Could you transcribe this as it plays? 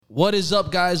What is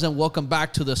up, guys, and welcome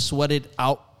back to the Sweat It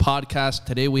Out podcast.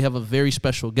 Today we have a very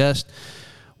special guest.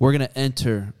 We're going to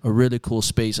enter a really cool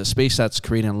space, a space that's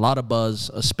creating a lot of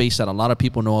buzz, a space that a lot of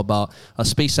people know about, a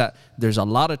space that there's a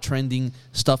lot of trending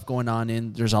stuff going on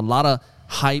in. There's a lot of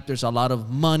hype. There's a lot of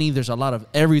money. There's a lot of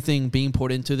everything being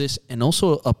poured into this, and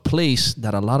also a place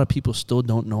that a lot of people still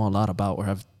don't know a lot about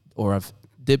or have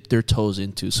dipped their toes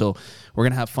into. So we're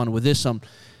going to have fun with this.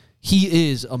 He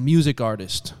is a music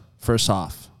artist, first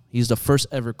off. He's the first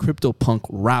ever CryptoPunk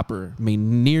rapper, made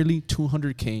nearly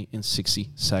 $200K in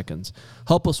 60 seconds.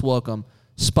 Help us welcome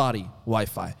Spottie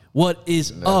Wi-Fi. What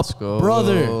is up,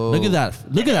 brother? Look at that.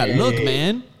 Look at that look,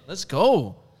 man. Let's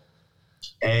go.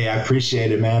 Hey, I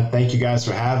appreciate it, man. Thank you guys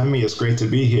for having me. It's great to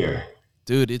be here.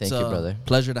 Dude, it's a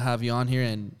pleasure to have you on here.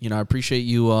 And, I appreciate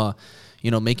you,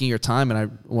 making your time.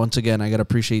 And once again, I got to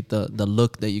appreciate the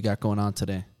look that you got going on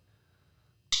today.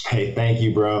 Hey, thank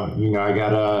you, bro.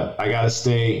 I gotta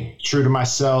stay true to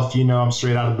myself. I'm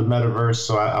straight out of the Metaverse,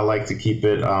 so I like to keep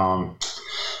it.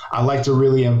 I like to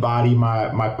really embody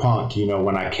my punk,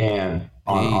 when I can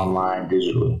online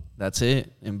digitally. That's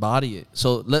it. Embody it.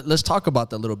 So let's talk about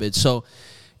that a little bit. So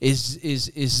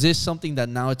is this something that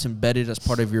now it's embedded as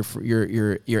part of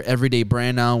your everyday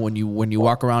brand now? When you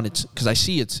walk around, it's because I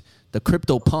see it's the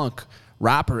CryptoPunk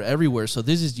rapper everywhere. So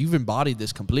you've embodied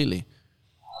this completely.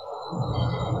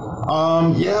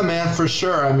 Yeah, man, for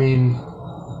sure. I mean,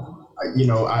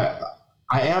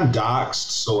 I am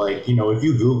doxxed. So if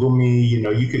you Google me,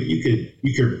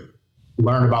 you could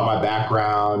learn about my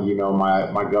background,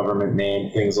 my government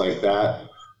name, things like that.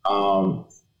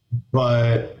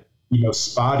 But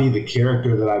Spottie, the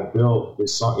character that I built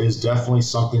is definitely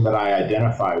something that I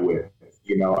identify with.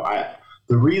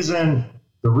 The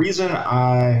reason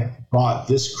I bought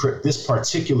this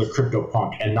particular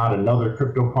CryptoPunk and not another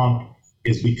CryptoPunk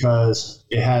is because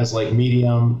it has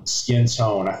medium skin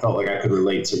tone. I felt like I could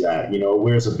relate to that. It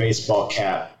wears a baseball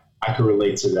cap. I could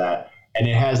relate to that. And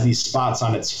it has these spots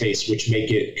on its face, which make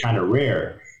it kind of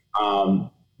rare.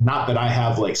 Not that I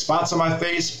have spots on my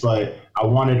face, but I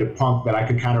wanted a punk that I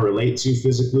could kind of relate to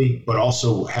physically, but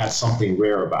also have something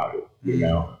rare about it,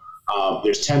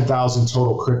 There's 10,000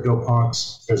 total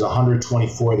CryptoPunks. There's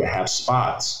 124 that have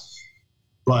spots.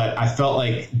 But I felt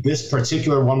like this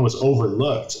particular one was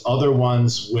overlooked. Other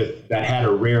ones that had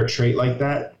a rare trait like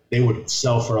that, they would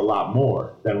sell for a lot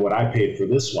more than what I paid for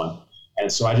this one.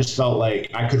 And so I just felt like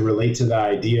I could relate to that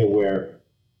idea where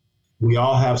we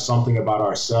all have something about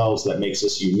ourselves that makes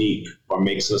us unique or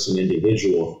makes us an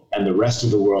individual, and the rest of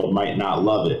the world might not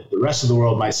love it. The rest of the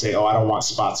world might say, oh, I don't want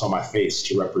spots on my face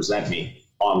to represent me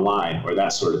online or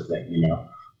that sort of thing,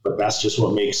 But that's just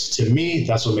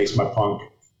that's what makes my punk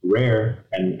rare.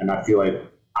 And I feel like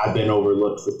I've been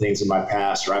overlooked for things in my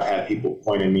past, or I've had people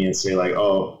point at me and say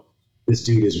oh, this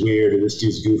dude is weird or this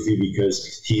dude's goofy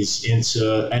because he's into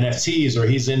NFTs or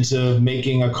he's into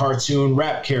making a cartoon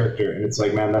rap character. And it's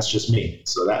man, that's just me.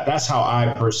 So that's how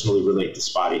I personally relate to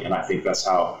Spottie. And I think that's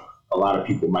how a lot of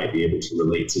people might be able to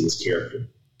relate to this character.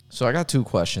 So I got two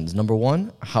questions. Number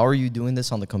one, how are you doing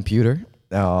this on the computer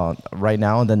right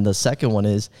now? And then the second one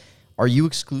is, are you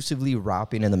exclusively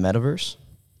rapping in the Metaverse?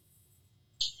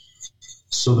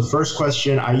 So the first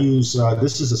question, I use,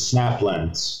 this is a snap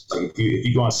lens. If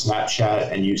you go on Snapchat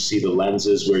and you see the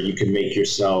lenses where you can make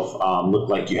yourself look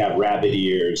like you have rabbit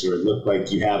ears or look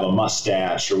like you have a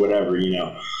mustache or whatever,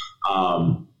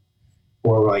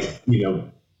 or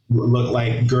look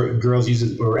like girls use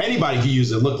it, or anybody can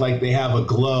use it, look like they have a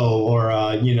glow or,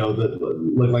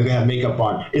 look like they have makeup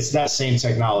on. It's that same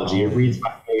technology. It reads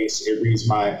my face, it reads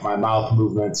my mouth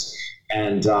movements,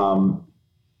 and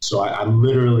so I'm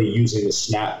literally using the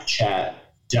Snapchat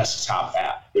desktop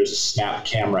app. There's a Snap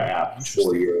camera app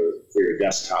for your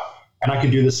desktop. And I could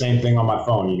do the same thing on my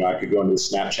phone. I could go into the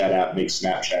Snapchat app, make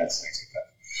Snapchats, things like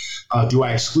that. Do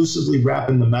I exclusively rap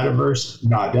in the Metaverse?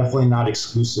 No, definitely not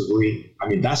exclusively. I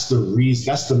mean, that's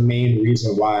the main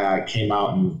reason why I came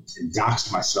out and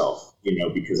doxed myself,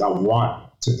 because I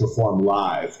want to perform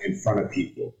live in front of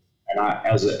people. And I,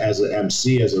 as an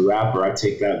MC, as a rapper, I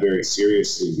take that very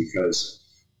seriously because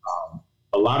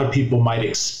a lot of people might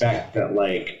expect that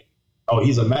oh,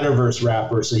 he's a Metaverse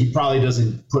rapper, so he probably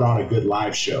doesn't put on a good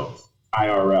live show,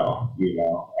 IRL,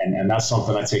 and that's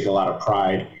something I take a lot of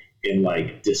pride in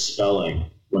dispelling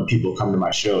when people come to my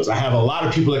shows. I have a lot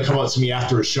of people that come up to me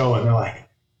after a show and they're like,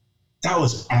 that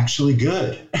was actually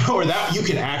good, or that you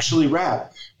can actually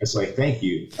rap. It's thank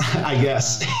you, I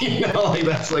guess,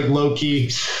 that's low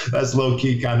key. That's low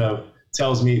key kind of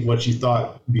tells me what you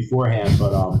thought beforehand,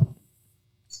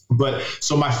 but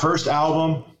so my first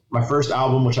album,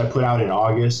 which I put out in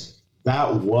August,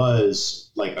 that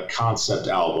was like a concept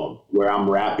album where I'm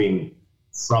rapping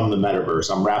from the metaverse.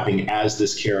 I'm rapping as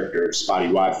this character, Spottie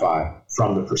Wi-Fi,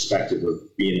 from the perspective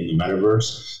of being in the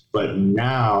metaverse. But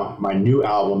now my new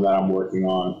album that I'm working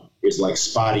on is like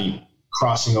Spottie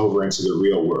crossing over into the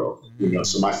real world. You know,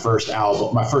 so my first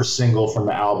single from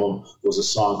the album was a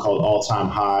song called All Time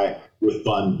High with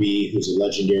Bun B, who's a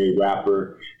legendary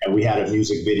rapper. And we had a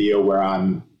music video where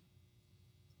I'm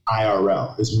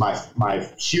IRL, is my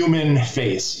human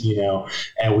face, you know,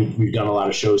 and we've done a lot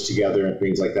of shows together and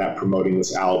things like that promoting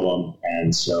this album.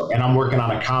 And I'm working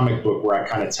on a comic book where I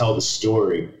kind of tell the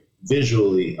story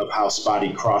visually of how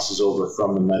Spottie crosses over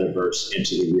from the metaverse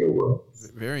into the real world.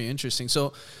 Very interesting.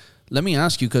 So let me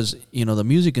ask you, because, you know, the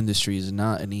music industry is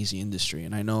not an easy industry.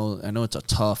 And I know it's a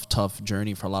tough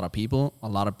journey for a lot of people,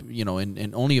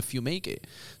 and only a few make it.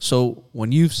 So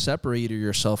when you've separated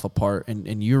yourself apart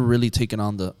and you're really taking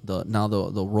on the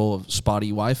role of Spottie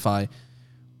Wi-Fi,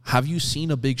 have you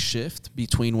seen a big shift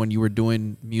between when you were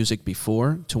doing music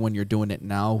before to when you're doing it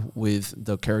now with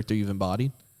the character you've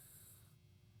embodied?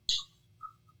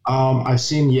 I've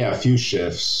seen, a few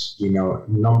shifts. You know,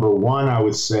 number one, I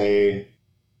would say,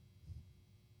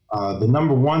 the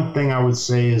number one thing I would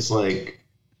say is like,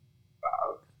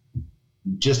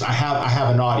 just I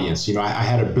have an audience. You know, I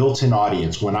had a built-in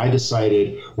audience when I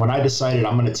decided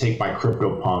I'm going to take my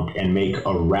CryptoPunk and make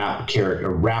a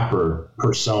rapper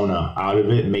persona out of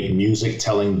it, make music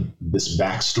telling this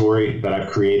backstory that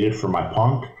I've created for my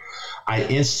punk. I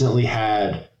instantly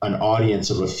had an audience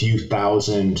of a few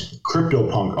thousand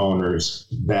CryptoPunk owners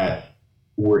that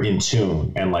were in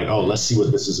tune and like, oh, let's see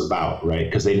what this is about, right?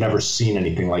 Because they'd never seen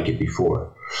anything like it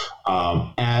before.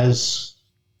 As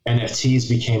NFTs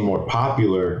became more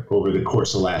popular over the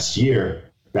course of last year,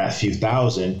 that few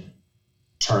thousand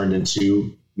turned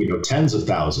into, you know, tens of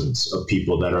thousands of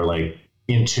people that are like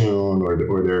in tune or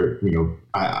they're, you know,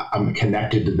 I'm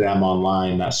connected to them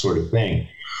online, that sort of thing.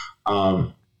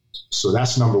 So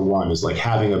that's number one, is like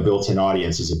having a built-in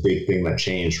audience is a big thing that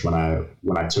changed when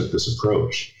I took this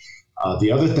approach.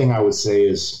 The other thing I would say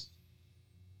is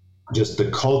just the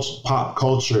pop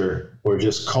culture or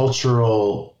just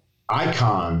cultural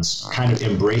icons kind of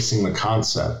embracing the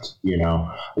concept. You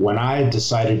know, when I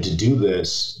decided to do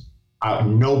this,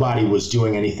 nobody was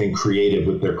doing anything creative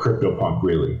with their CryptoPunk,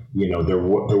 really. You know, there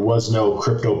was no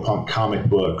CryptoPunk comic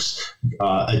books.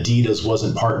 Adidas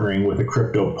wasn't partnering with a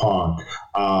CryptoPunk.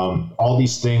 All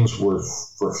these things were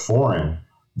foreign.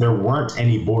 There weren't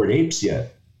any Bored Apes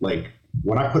yet. Like,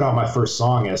 when I put out my first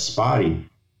song as Spottie,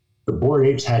 the Bored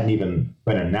Apes hadn't even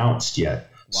been announced yet.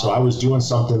 Wow. So I was doing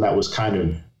something that was kind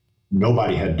of,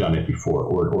 nobody had done it before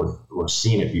or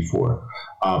seen it before.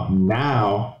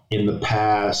 Now, in the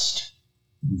past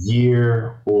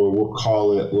year, or we'll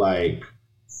call it like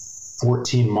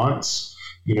 14 months,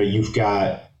 you know, you've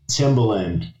got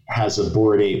Timbaland has a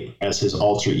Bored Ape as his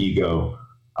alter ego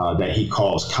that he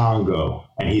calls Congo,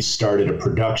 and he started a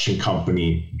production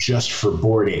company just for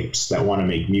Bored Apes that want to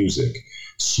make music.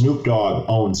 Snoop Dogg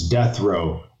owns Death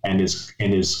Row and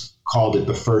is called it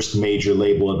the first major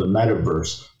label of the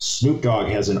metaverse. Snoop Dogg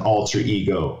has an alter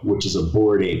ego, which is a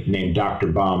Bored Ape named Dr.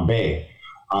 Bombay.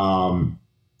 And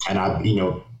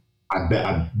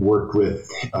I've worked with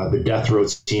the Death Row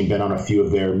team, been on a few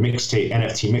of their NFT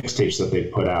mixtapes that they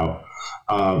put out.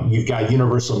 You've got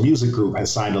Universal Music Group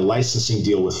has signed a licensing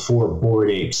deal with 4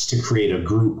 Bored Apes to create a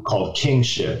group called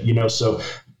Kingship. You know, so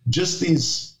just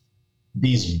these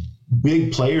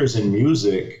big players in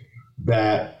music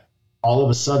that all of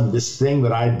a sudden this thing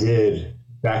that I did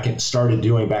started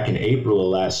doing back in April of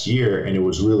last year, and it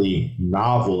was really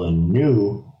novel and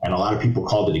new, and a lot of people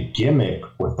called it a gimmick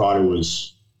or thought it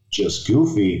was just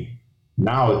goofy.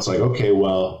 Now it's like, okay,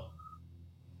 well,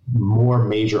 more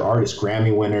major artists,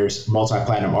 Grammy winners,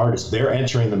 multi-platinum artists, they're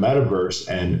entering the metaverse,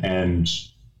 and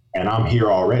I'm here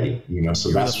already, you know. So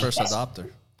You're that's the first adopter.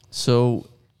 So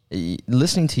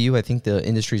listening to you, I think the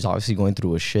industry is obviously going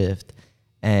through a shift,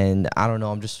 and I don't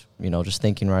know, I'm just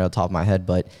thinking right off the top of my head,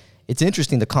 but it's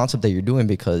interesting the concept that you're doing,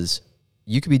 because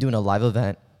you could be doing a live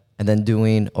event and then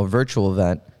doing a virtual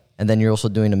event, and then you're also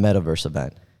doing a metaverse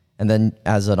event. And then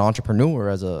as an entrepreneur,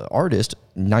 as an artist,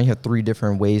 now you have 3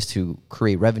 different ways to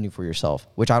create revenue for yourself,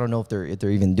 which I don't know if they're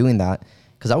even doing that,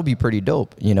 because that would be pretty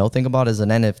dope. You know, think about as an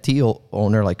NFT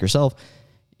owner like yourself,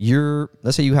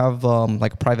 let's say you have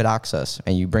like private access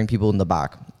and you bring people in the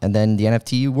back, and then the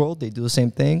NFT world, they do the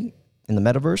same thing in the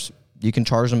metaverse. You can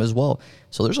charge them as well.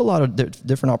 So there's a lot of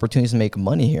different opportunities to make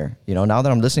money here. You know, now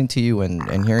that I'm listening to you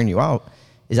and hearing you out,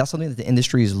 is that something that the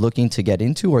industry is looking to get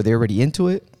into, or are they already into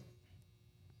it?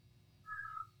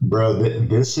 Bro,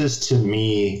 this is to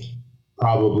me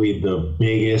probably the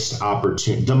biggest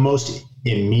opportunity, the most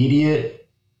immediate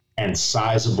and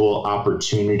sizable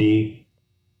opportunity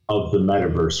of the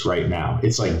metaverse right now.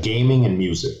 It's like gaming and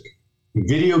music.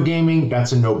 Video gaming,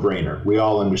 that's a no-brainer. We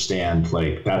all understand,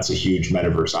 like, that's a huge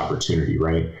metaverse opportunity,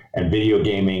 right? And video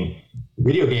gaming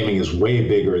is way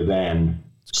bigger than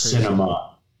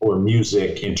cinema or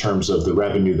music in terms of the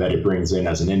revenue that it brings in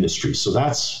as an industry. So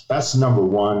that's number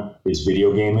one, is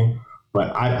video gaming.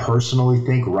 But I personally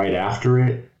think right after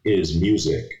it is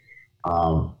music.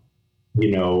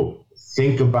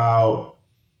 Think about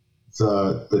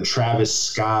the Travis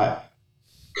Scott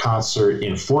concert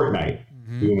in Fortnite.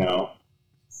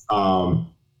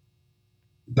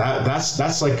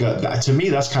 That's like to me,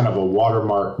 that's kind of a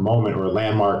watermark moment or a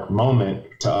landmark moment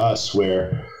to us,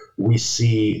 where we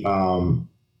see an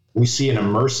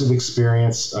immersive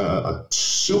experience, a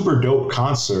super dope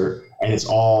concert, and it's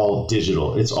all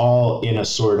digital. It's all in a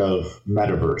sort of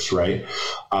metaverse, right?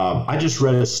 I just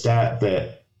read a stat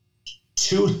that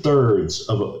 2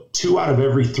 out of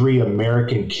every 3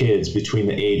 American kids between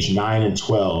the age 9 and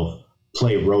 12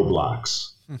 play Roblox.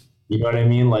 You know what I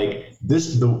mean? Like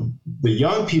this, the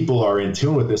young people are in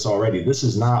tune with this already. This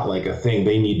is not like a thing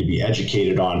they need to be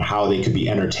educated on, how they could be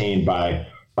entertained by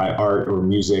art or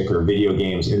music or video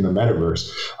games in the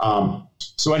metaverse.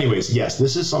 So anyways, yes,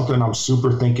 this is something I'm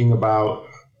super thinking about.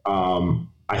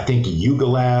 I think Yuga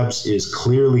Labs is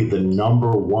clearly the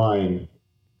number one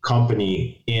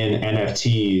company in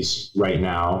NFTs right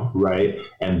now, right?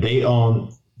 And they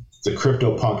own the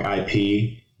CryptoPunk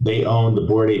IP. They own the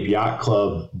Bored Ape Yacht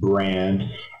Club brand.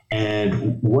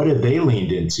 And what have they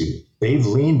leaned into? They've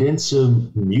leaned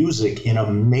into music in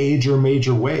a major,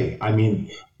 major way. I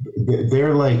mean,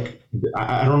 they're like,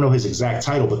 I don't know his exact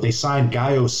title, but they signed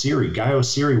Gaio Siri. Gaio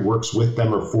Siri works with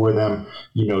them or for them,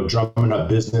 drumming up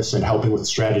business and helping with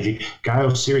strategy.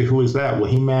 Gaio Siri, who is that? Well,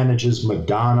 he manages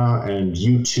Madonna and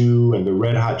U2 and the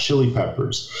Red Hot Chili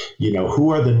Peppers. Who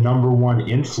are the number one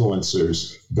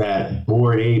influencers that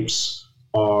Bored Apes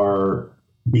are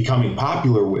becoming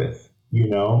popular with?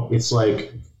 It's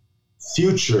like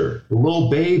Future, Lil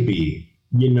Baby,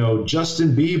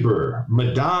 Justin Bieber,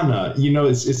 Madonna,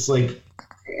 it's like,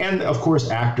 and of course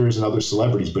actors and other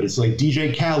celebrities, but it's like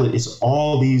DJ Khaled. It's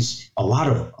all these, a lot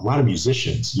of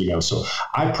musicians, so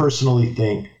I personally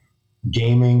think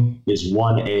gaming is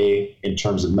 1A in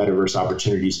terms of metaverse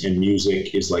opportunities, and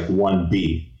music is like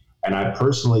 1B. And I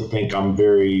personally think I'm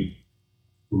very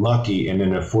lucky and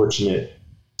in a fortunate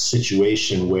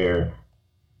situation where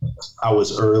I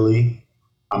was early.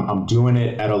 I'm doing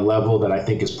it at a level that I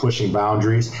think is pushing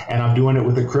boundaries, and I'm doing it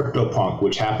with a CryptoPunk,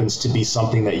 which happens to be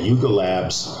something that Yuga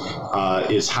Labs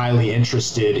is highly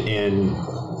interested in,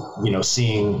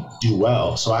 seeing do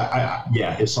well. So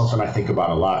yeah, it's something I think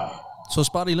about a lot. So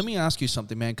Spottie, let me ask you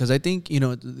something, man, because I think, the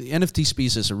NFT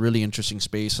space is a really interesting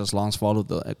space, as long as followed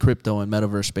the crypto and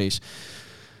metaverse space.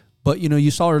 But,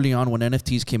 you saw early on when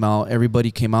NFTs came out,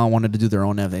 everybody came out, wanted to do their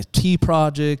own NFT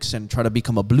projects and try to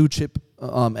become a blue chip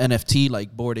NFT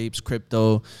like Bored Apes,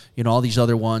 Crypto, all these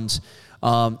other ones.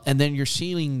 And then you're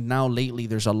seeing now lately,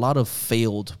 there's a lot of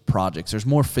failed projects. There's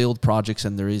more failed projects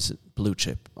than there is blue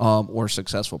chip or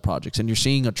successful projects. And you're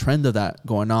seeing a trend of that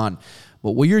going on.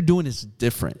 But what you're doing is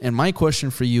different. And my question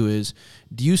for you is,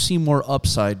 do you see more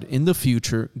upside in the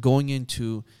future going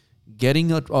into getting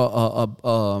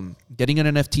getting an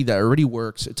NFT that already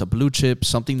works? It's a blue chip,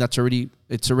 something that's already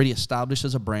established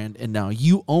as a brand, and now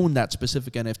you own that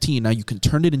specific NFT. Now you can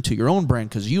turn it into your own brand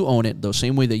because you own it the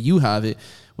same way that you have it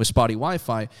with Spottie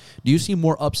Wi-Fi. Do you see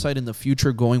more upside in the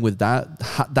future going with that?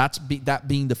 That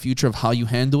being the future of how you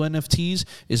handle NFTs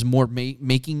is more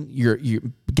making your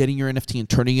getting your NFT and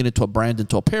turning it into a brand,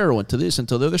 into apparel, into this,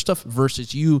 into the other stuff,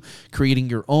 versus you creating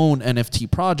your own NFT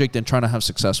project and trying to have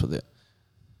success with it.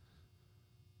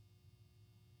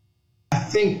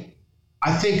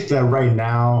 I think that right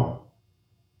now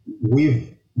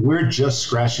we're just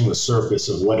scratching the surface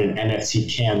of what an NFT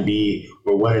can be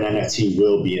or what an NFT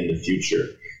will be in the future.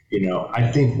 I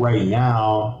think right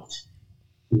now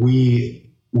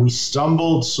we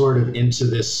stumbled sort of into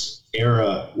this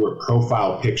era where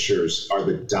profile pictures are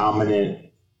the dominant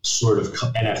sort of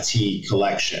NFT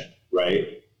collection,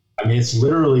 right? I mean, it's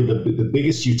literally the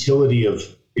biggest utility of,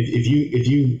 if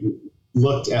you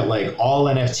looked at like all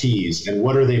NFTs and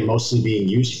what are they mostly being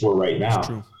used for right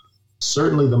now,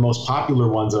 certainly the most popular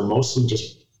ones are mostly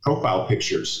just profile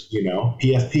pictures,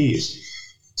 PFPs.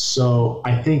 So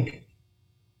I think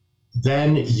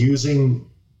then using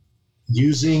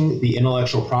using the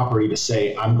intellectual property to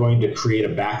say, I'm going to create a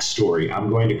backstory, I'm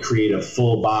going to create a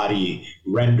full body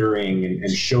rendering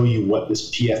and show you what this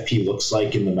PFP looks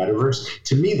like in the metaverse,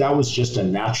 to me, that was just a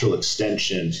natural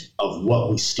extension of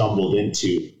what we stumbled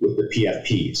into with the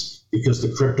PFPs, because the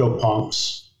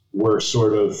CryptoPunks were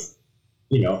sort of,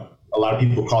 a lot of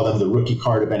people call them the rookie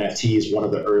card of NFTs, one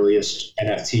of the earliest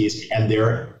NFTs, and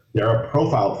they're a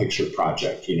profile picture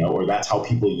project, or that's how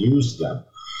people used them.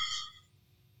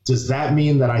 Does that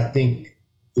mean that I think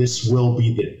this will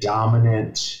be the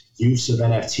dominant use of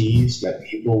NFTs, that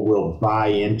people will buy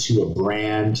into a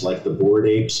brand like the Bored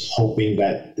Apes, hoping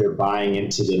that they're buying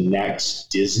into the next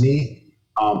Disney?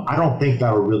 I don't think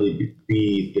that'll really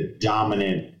be the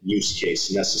dominant use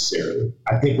case necessarily.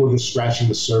 I think we're just scratching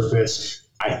the surface.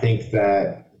 I think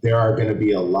that there are going to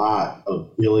be a lot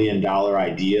of billion-dollar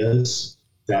ideas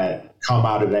that come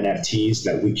out of NFTs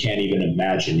that we can't even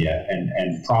imagine yet.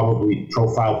 And probably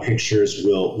profile pictures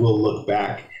will look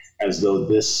back as though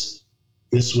this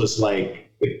was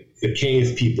like the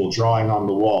cave people drawing on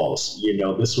the walls.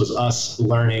 This was us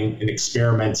learning and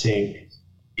experimenting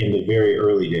in the very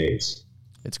early days.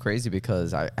 It's crazy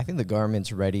because I think the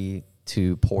government's ready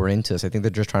to pour into this. I think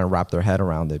they're just trying to wrap their head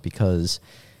around it, because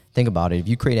think about it. If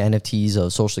you create NFTs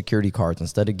of social security cards,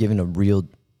 instead of giving a real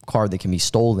card that can be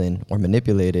stolen or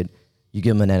manipulated, you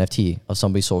give them an NFT of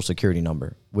somebody's social security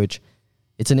number, which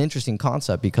it's an interesting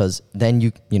concept, because then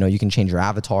you can change your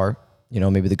avatar.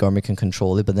 Maybe the government can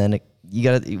control it, but then we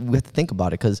have to think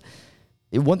about it, because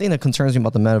one thing that concerns me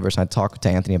about the metaverse, and I talked to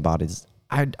Anthony about it, is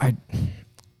I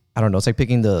don't know. It's like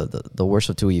picking the worst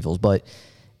of two evils, but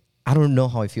I don't know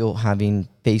how I feel having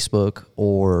Facebook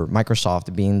or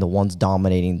Microsoft being the ones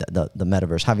dominating the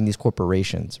metaverse, having these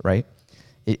corporations, right?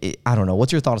 I don't know.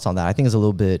 What's your thoughts on that? I think it's a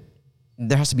little bit.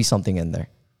 There has to be something in there,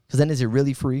 because then is it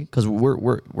really free? Because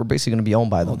we're basically going to be owned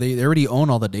by them. Well, they already own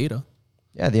all the data.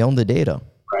 Yeah, they own the data.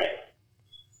 Right.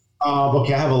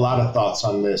 Okay, I have a lot of thoughts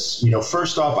on this.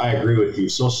 First off, I agree with you.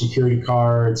 Social security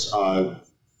cards,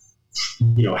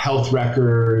 health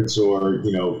records, or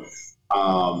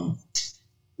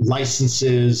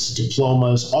licenses,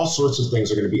 diplomas, all sorts of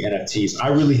things are going to be NFTs. I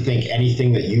really think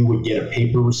anything that you would get a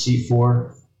paper receipt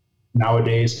for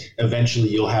nowadays, eventually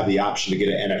you'll have the option to get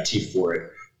an NFT for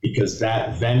it, because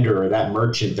that vendor or that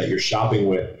merchant that you're shopping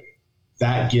with,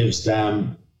 that gives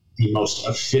them the most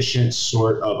efficient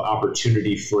sort of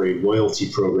opportunity for a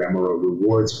loyalty program or a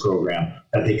rewards program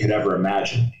that they could ever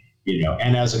imagine.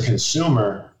 And as a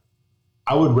consumer,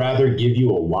 I would rather give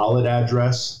you a wallet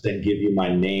address than give you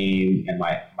my name and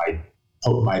my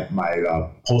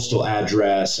postal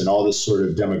address and all this sort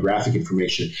of demographic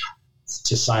information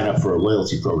to sign up for a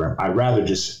loyalty program. I'd rather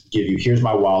just give you, here's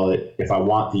my wallet. If I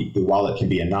want, the wallet can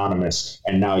be anonymous,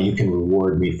 and now you can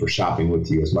reward me for shopping with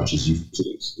you as much as you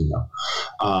please.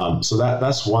 So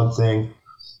that's one thing.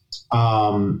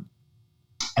 And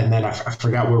then I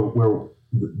forgot where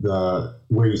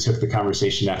you took the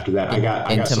conversation after that. I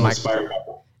got so inspired by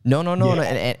that. No.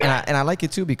 And I like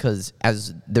it too, because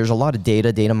as there's a lot of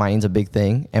data mining's a big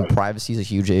thing, and privacy is a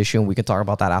huge issue, and we can talk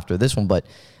about that after this one. But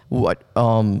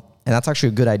and that's actually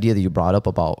a good idea that you brought up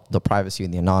about the privacy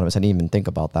and the anonymous. I didn't even think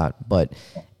about that. But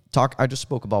I just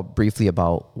spoke briefly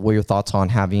about what your thoughts on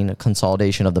having a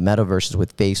consolidation of the metaverses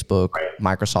with Facebook,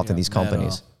 Microsoft, and these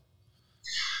companies.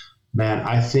 Man,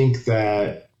 I think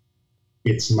that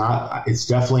it's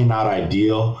definitely not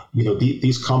ideal.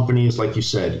 These companies, like you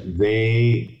said,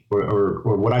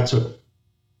 or what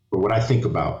I think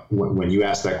about when you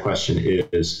ask that question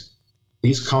is,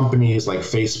 these companies like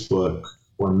Facebook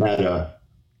or Meta,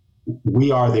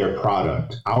 we are their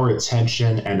product. Our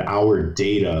attention and our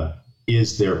data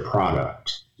is their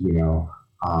product.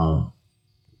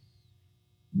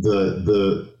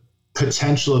 The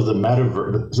potential of the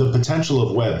metaverse, the potential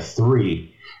of Web3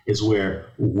 is where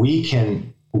we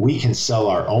can sell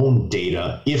our own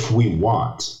data if we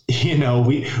want.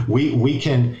 We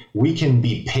can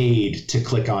be paid to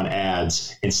click on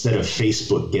ads instead of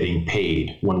Facebook getting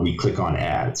paid when we click on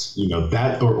ads.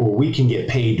 Or we can get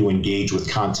paid to engage with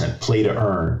content, play to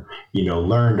earn,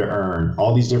 learn to earn.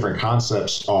 All these different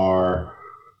concepts are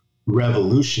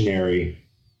revolutionary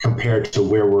compared to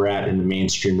where we're at in the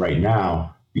mainstream right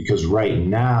now, because right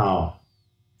now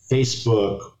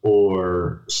Facebook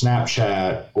or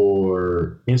Snapchat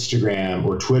or Instagram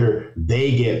or Twitter,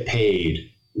 they get paid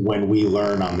when we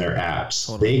learn on their apps.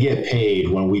 Totally. They get paid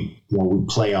when we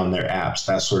play on their apps,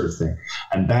 that sort of thing.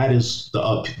 And that is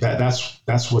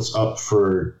that's what's up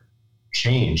for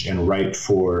change and ripe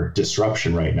for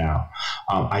disruption right now.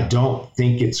 I don't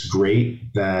think it's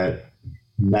great that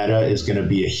Meta is going to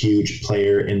be a huge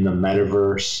player in the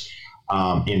metaverse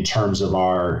in terms of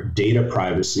our data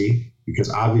privacy, because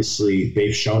obviously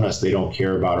they've shown us they don't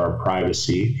care about our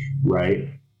privacy, right?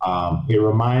 It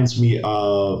reminds me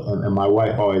of, and my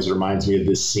wife always reminds me of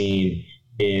this scene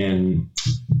in,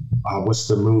 what's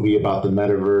the movie about the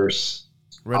metaverse?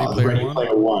 Ready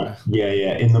Player One. Yeah.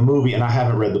 In the movie, and I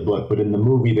haven't read the book, but in the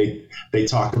movie, they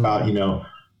talk about,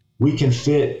 we can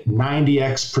fit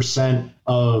 90x%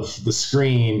 of the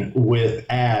screen with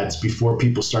ads before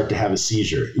people start to have a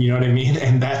seizure. You know what I mean?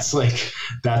 And that's like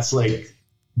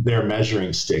their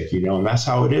measuring stick, and that's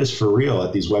how it is for real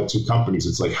at these Web2 companies.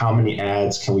 It's like, how many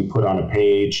ads can we put on a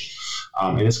page?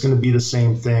 And it's going to be the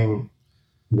same thing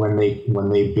when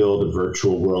they build a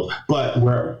virtual world. But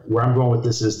where I'm going with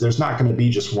this is there's not going to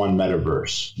be just one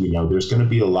metaverse. There's going to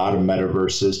be a lot of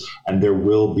metaverses, and there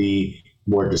will be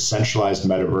more decentralized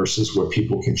metaverses where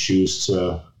people can choose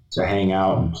to hang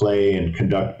out and play and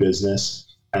conduct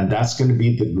business. And that's going to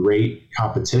be the great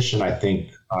competition, I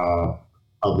think,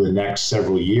 of the next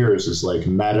several years, is like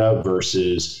Meta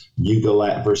versus Yuga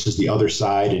Lab versus the other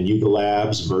side, and Yuga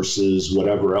Labs versus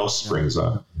whatever else springs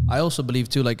up. I also believe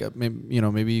too, like,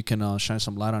 maybe you can shine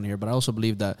some light on here, but I also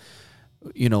believe that,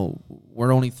 we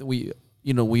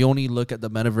only look at the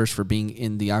metaverse for being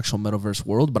in the actual metaverse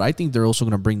world, but I think they're also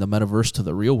going to bring the metaverse to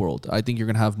the real world. I think you're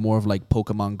going to have more of like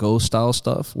Pokemon Go style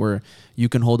stuff where you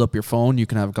can hold up your phone, you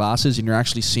can have glasses, and you're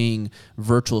actually seeing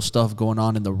virtual stuff going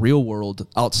on in the real world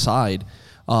outside.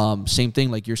 Same thing,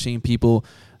 like you're seeing people,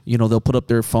 they'll put up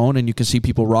their phone and you can see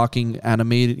people rocking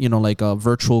animated,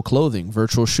 virtual clothing,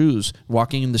 virtual shoes,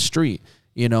 walking in the street.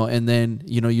 And then,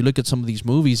 you look at some of these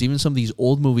movies, even some of these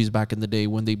old movies back in the day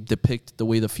when they depict the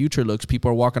way the future looks,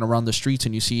 people are walking around the streets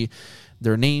and you see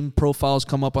their name profiles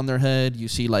come up on their head. You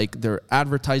see like their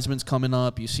advertisements coming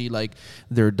up. You see like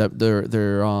their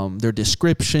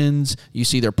descriptions. You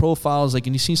see their profiles. Like,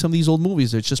 and you see some of these old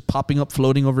movies, it's just popping up,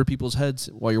 floating over people's heads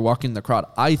while you're walking in the crowd.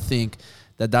 I think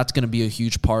that's going to be a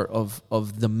huge part of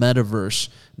the metaverse,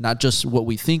 not just what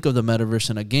we think of the metaverse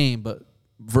in a game, but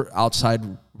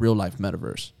outside real life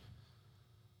metaverse.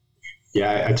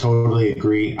 Yeah, I totally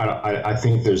agree. I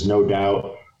think there's no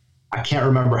doubt. I can't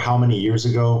remember how many years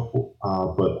ago,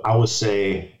 but I would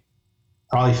say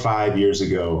probably 5 years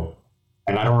ago.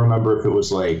 And I don't remember if it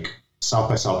was like South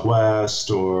by Southwest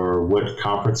or what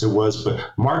conference it was, but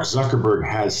Mark Zuckerberg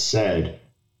has said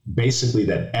basically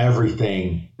that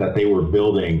everything that they were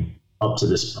building up to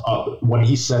this, when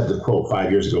he said the quote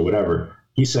 5 years ago, whatever,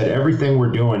 he said everything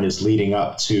we're doing is leading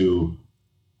up to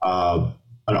an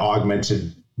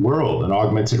augmented world, an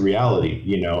augmented reality,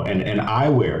 and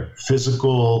eyewear,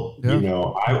 physical,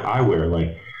 eyewear,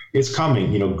 like it's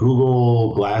coming,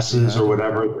 Google glasses or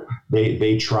whatever,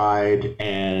 they tried,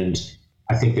 and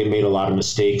I think they made a lot of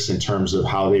mistakes in terms of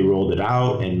how they rolled it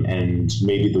out, and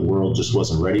maybe the world just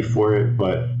wasn't ready for it.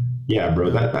 But yeah, bro,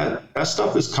 that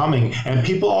stuff is coming. And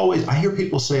I hear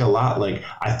people say a lot, like,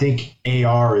 I think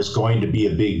AR is going to be a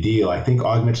big deal. I think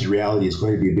augmented reality is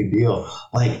going to be a big deal.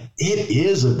 Like, it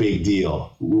is a big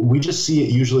deal. We just see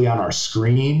it usually on our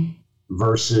screen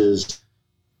versus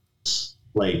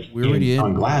like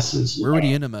on glasses. We're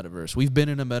already in a metaverse. We've been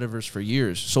in a metaverse for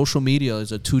years. Social media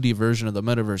is a 2D version of the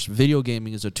metaverse. Video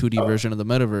gaming is a 2D version of the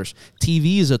metaverse.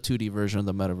 TV is a 2D version of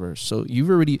the metaverse. So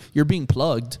you're being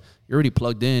plugged. You're already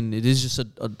plugged in. It is just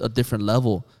a different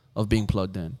level of being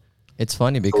plugged in. It's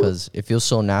funny because it feels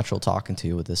so natural talking to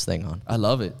you with this thing on. I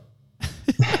love it.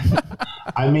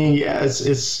 I mean, yeah,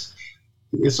 it's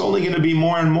only going to be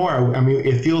more and more. I mean,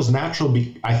 it feels natural,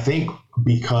 I think,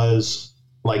 because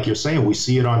like you're saying, we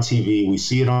see it on TV, we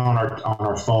see it on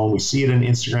our phone, we see it in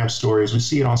Instagram stories, we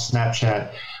see it on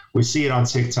Snapchat, we see it on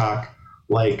TikTok.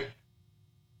 Like,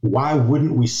 why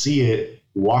wouldn't we see it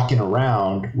walking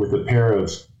around with a pair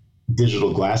of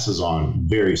digital glasses on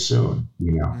very soon?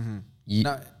 Mm-hmm.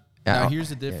 Now here's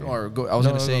the difference. I was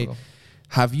going to say,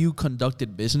 have you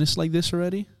conducted business like this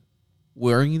already?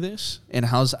 Wearing this, and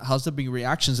how's the big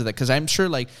reactions to that? Because I'm sure,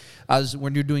 like, as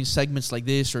when you're doing segments like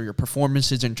this or your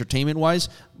performances entertainment wise,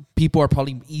 people are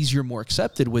probably more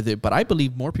accepted with it, but I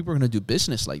believe more people are going to do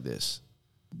business like this.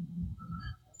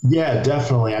 Yeah,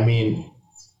 definitely. I mean,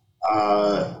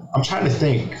 I'm trying to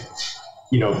think,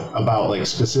 about like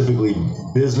specifically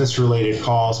business related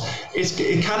calls.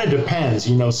 It kind of depends.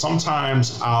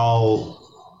 Sometimes I'll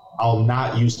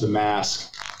not use the mask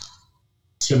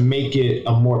to make it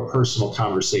a more personal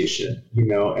conversation,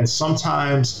 and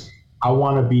sometimes I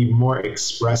want to be more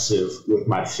expressive with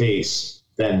my face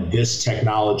than this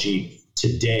technology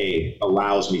today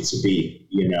allows me to be.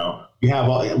 You have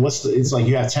it's like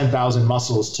you have 10,000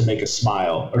 muscles to make a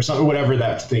smile or something, whatever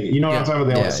that thing, what I'm talking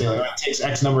about? They always say, like, it takes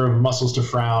X number of muscles to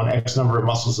frown, X number of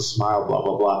muscles to smile, blah,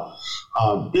 blah, blah.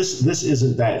 This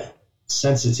isn't that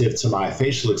sensitive to my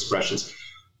facial expressions.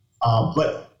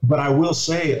 But I will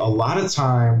say a lot of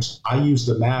times I use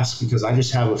the mask because I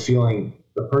just have a feeling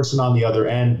the person on the other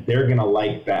end, they're going to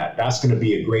like that. That's going to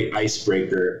be a great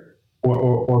icebreaker.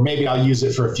 Or maybe I'll use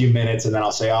it for a few minutes and then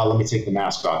I'll say, oh, let me take the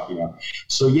mask off, you know?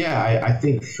 So yeah, I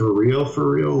think for real,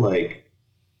 like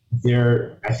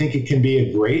I think it can be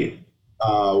a great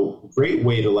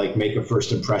way to like make a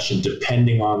first impression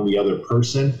depending on the other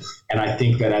person. And I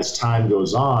think that as time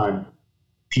goes on,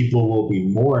 people will be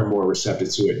more and more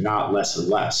receptive to it, not less and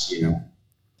less, you know?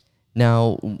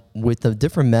 Now, with the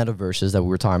different metaverses that we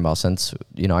were talking about, since,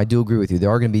 you know, I do agree with you,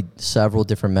 there are going to be several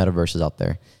different metaverses out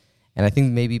there. And I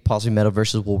think maybe possibly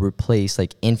metaverses will replace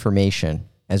like information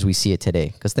as we see it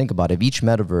today. Because think about it, if each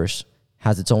metaverse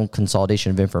has its own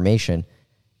consolidation of information,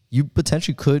 you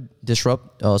potentially could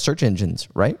disrupt search engines,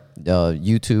 right?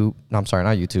 YouTube, no, I'm sorry,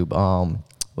 not YouTube.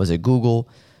 Was it Google,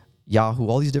 Yahoo,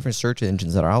 all these different search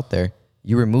engines that are out there,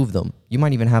 you remove them. You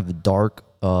might even have dark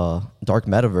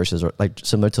metaverses, or like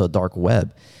similar to a dark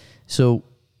web. So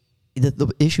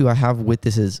the issue I have with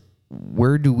this is,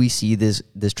 where do we see this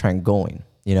trend going?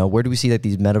 You know, where do we see that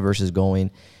these metaverses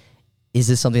going? Is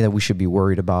this something that we should be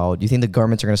worried about? Do you think the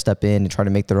governments are going to step in and try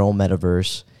to make their own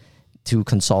metaverse to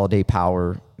consolidate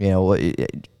power? You know,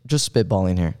 just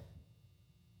spitballing here.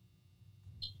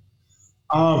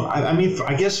 I mean,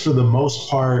 I guess for the most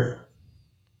part,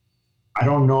 I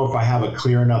don't know if I have a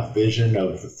clear enough vision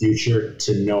of the future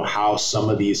to know how some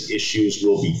of these issues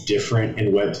will be different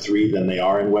in Web3 than they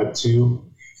are in Web2.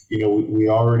 You know, we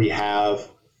already have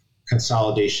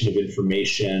consolidation of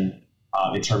information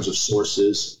in terms of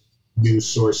sources, news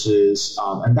sources.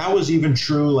 And that was even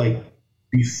true like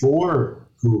before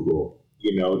Google.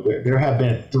 You know, there have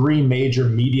been 3 major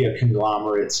media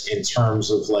conglomerates in terms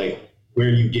of like where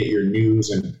you get your news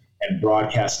and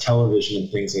broadcast television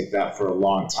and things like that for a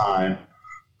long time.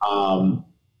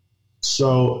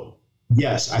 So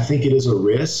yes, I think it is a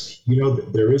risk. You know,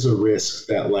 there is a risk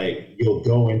that like you'll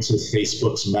go into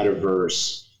Facebook's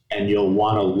metaverse and you'll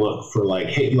want to look for like,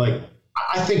 hey, like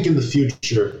I think in the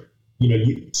future, you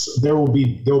know, there will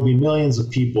be millions of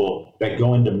people that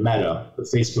go into Meta, the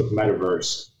Facebook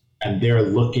metaverse, and they're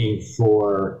looking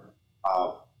for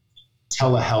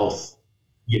telehealth,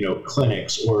 you know,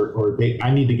 clinics, or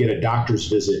I need to get a doctor's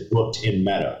visit booked in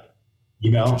Meta.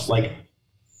 You know, like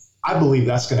I believe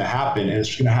that's going to happen, and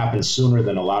it's going to happen sooner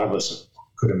than a lot of us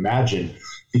could imagine,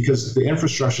 because the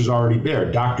infrastructure is already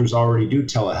there. Doctors already do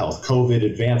telehealth. COVID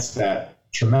advanced that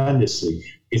tremendously.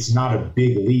 It's not a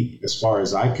big leap, as far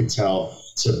as I could tell,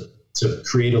 to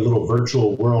create a little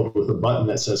virtual world with a button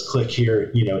that says click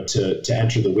here, you know, to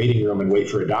enter the waiting room and wait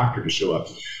for a doctor to show up.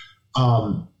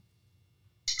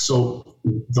 So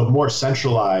the more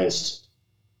centralized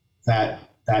that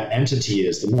entity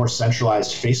is, the more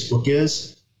centralized Facebook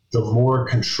is, the more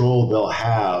control they'll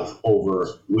have over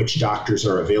which doctors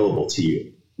are available to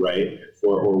you, right?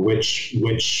 Or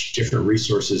which different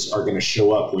resources are going to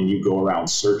show up when you go around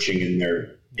searching in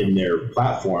their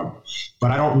platform.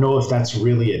 But I don't know if that's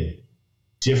really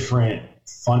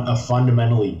a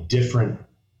fundamentally different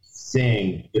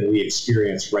thing than we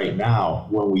experience right now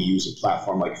when we use a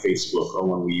platform like Facebook or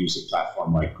when we use a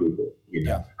platform like Google. You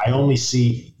know, I only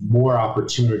see more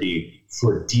opportunity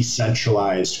for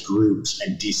decentralized groups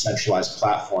and decentralized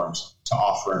platforms to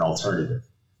offer an alternative.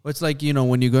 Well, it's like, you know,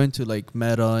 when you go into like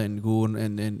Meta and Google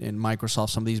and Microsoft,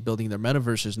 some of these building their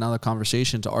metaverses, now the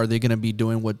conversations, are they going to be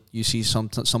doing what you see some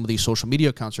of these social media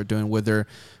accounts are doing, where they're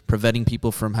preventing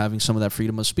people from having some of that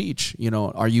freedom of speech? You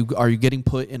know, are you getting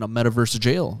put in a metaverse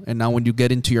jail? And now when you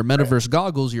get into your metaverse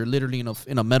goggles, you're literally in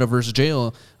a metaverse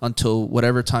jail until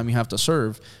whatever time you have to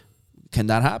serve. Can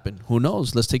that happen? Who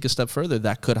knows? Let's take a step further.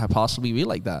 That could possibly be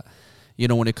like that. You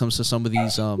know, when it comes to some of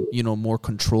these, you know, more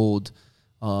controlled,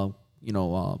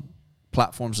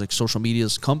 platforms like social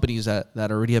media's companies that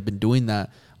already have been doing that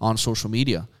on social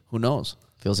media. Who knows?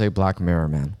 Feels like Black Mirror,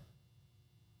 man.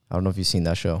 I don't know if you've seen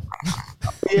that show.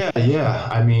 Yeah.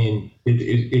 I mean,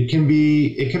 it can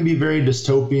be very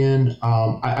dystopian.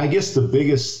 I guess the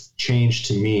biggest change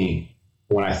to me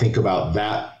when I think about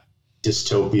that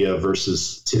dystopia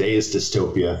versus today's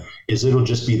dystopia is it'll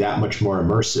just be that much more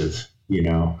immersive. You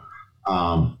know,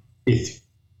 if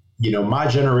you know my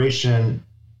generation,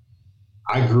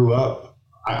 I grew up.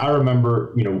 I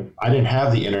remember, you know, I didn't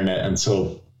have the internet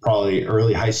until probably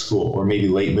early high school or maybe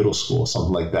late middle school,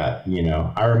 something like that. You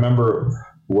know, I remember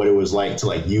what it was like to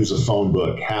like use a phone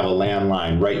book, have a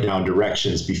landline, write down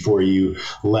directions before you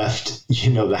left,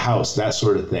 you know, the house, that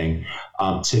sort of thing.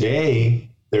 Today,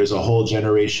 there's a whole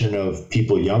generation of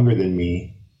people younger than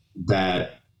me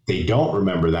that they don't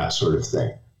remember that sort of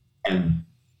thing. And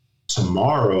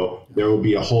tomorrow there will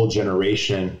be a whole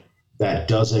generation that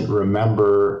doesn't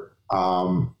remember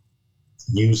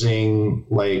using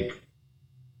like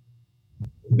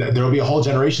there will be a whole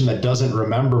generation that doesn't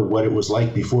remember what it was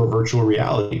like before virtual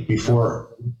reality, before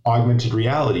augmented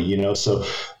reality, you know? So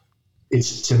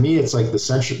it's, to me, it's like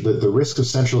the risk of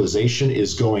centralization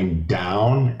is going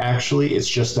down. Actually, it's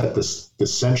just that the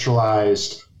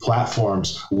centralized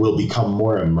platforms will become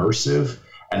more immersive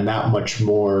and that much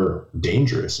more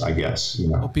dangerous, I guess, you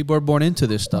know. Well, people are born into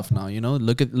this stuff now, you know.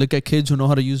 Look at kids who know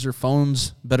how to use their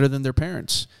phones better than their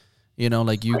parents. You know,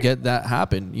 like you get that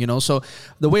happen, you know. So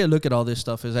the way I look at all this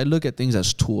stuff is I look at things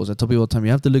as tools. I tell people all the time,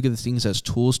 you have to look at the things as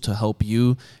tools to help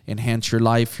you enhance your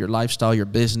life, your lifestyle, your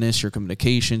business, your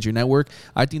communications, your network.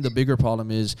 I think the bigger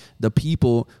problem is the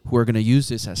people who are going to use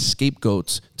this as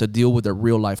scapegoats to deal with their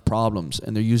real life problems.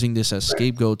 And they're using this as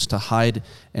scapegoats to hide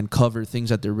and cover things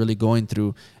that they're really going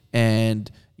through.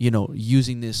 And, you know,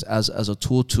 using this as a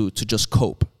tool to just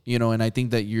cope, you know. And I think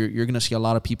that you're going to see a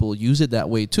lot of people use it that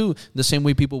way too. The same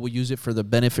way people will use it for the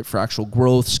benefit for actual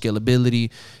growth, scalability,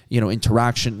 you know,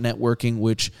 interaction, networking,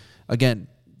 which again,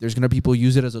 there's going to be people who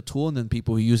use it as a tool, and then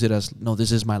people who use it as, no,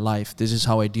 this is my life. This is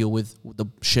how I deal with the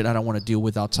shit I don't want to deal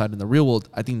with outside in the real world.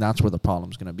 I think that's where the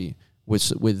problem's going to be with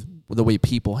the way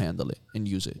people handle it and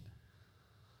use it.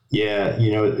 Yeah,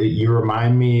 you know, you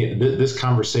remind me, this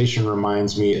conversation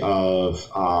reminds me of,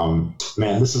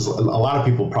 man, this is, a lot of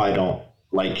people probably don't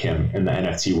like him in the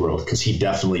NFT world because he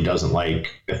definitely doesn't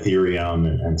like Ethereum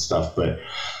and stuff. But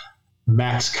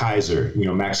Max Kaiser, you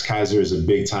know, Max Kaiser is a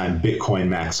big time Bitcoin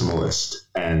maximalist.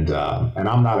 And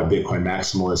I'm not a Bitcoin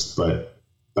maximalist, but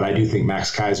I do think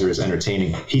Max Kaiser is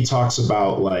entertaining. He talks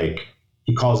about, like,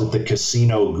 he calls it the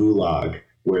casino gulag,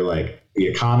 where like the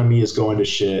economy is going to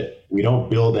shit. We don't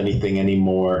build anything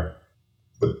anymore.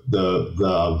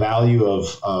 The value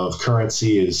of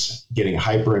currency is getting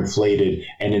hyperinflated,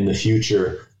 and in the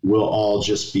future, we'll all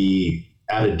just be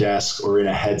at a desk or in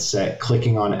a headset,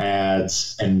 clicking on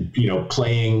ads and, you know,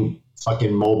 playing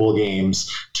fucking mobile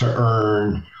games to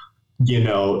earn, you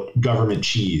know, government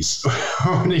cheese,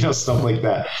 you know, stuff like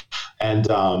that.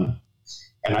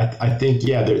 And I think,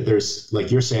 yeah, there's,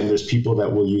 like you're saying, there's people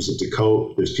that will use it to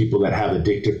cope. There's people that have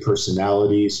addictive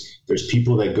personalities. There's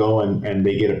people that go and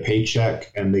they get a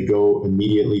paycheck and they go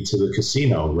immediately to the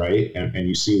casino, right? And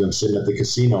you see them sitting at the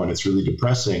casino, and it's really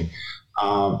depressing.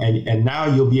 And now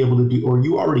you'll be able to do, or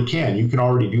you can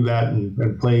already do that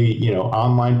and play, you know,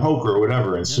 online poker or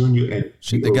whatever. And soon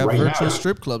they got right virtual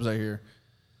strip clubs out here.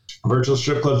 Virtual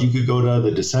strip clubs. You could go to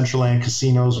the Decentraland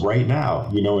casinos right now,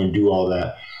 you know, and do all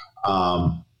that.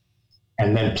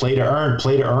 And then play to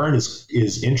earn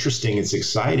is interesting. It's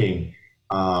exciting.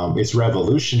 It's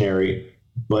revolutionary,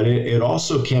 but it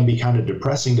also can be kind of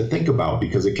depressing to think about,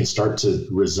 because it can start to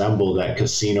resemble that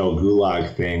casino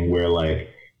gulag thing where, like,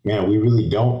 man, we really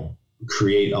don't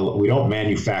we don't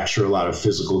manufacture a lot of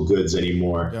physical goods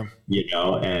anymore, you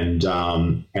know, and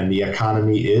the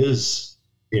economy is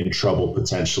in trouble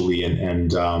potentially.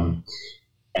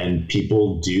 And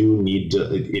people do need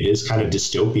to, it is kind of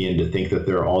dystopian to think that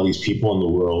there are all these people in the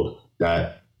world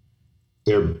that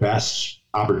their best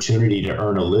opportunity to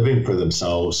earn a living for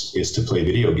themselves is to play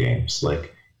video games.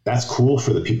 Like, that's cool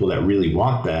for the people that really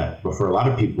want that. But for a lot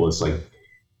of people, it's like,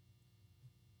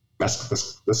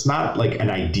 that's not like an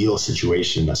ideal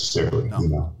situation necessarily, you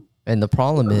know? And the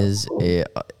problem is, we're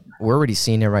already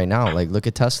seeing it right now. Like, look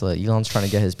at Tesla. Elon's trying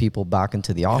to get his people back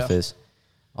into the office.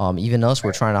 Even us,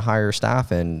 we're trying to hire staff,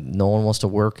 and no one wants to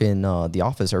work in the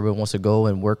office. Everyone wants to go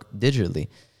and work digitally.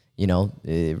 You know,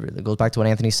 it goes back to what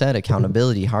Anthony said,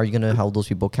 accountability. How are you going to hold those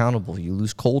people accountable? You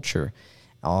lose culture.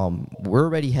 We're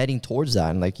already heading towards that.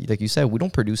 And like you said, we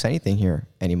don't produce anything here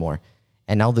anymore.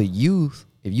 And now the youth,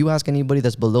 if you ask anybody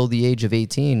that's below the age of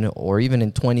 18 or even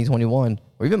in 2021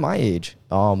 or even my age,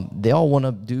 they all want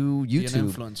to do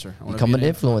YouTube. Become an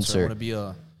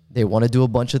influencer. They want to do a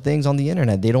bunch of things on the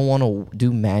internet. They don't want to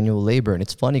do manual labor. And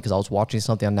it's funny because I was watching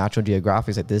something on Natural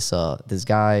Geographic. Like this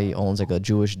guy owns like a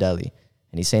Jewish deli.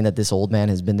 And he's saying that this old man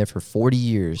has been there for 40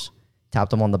 years.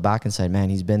 Tapped him on the back and said, man,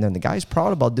 he's been there. And the guy's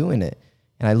proud about doing it.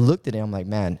 And I looked at him, I'm like,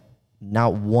 man,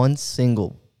 not one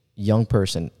single young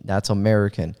person that's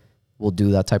American will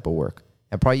do that type of work.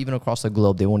 And probably even across the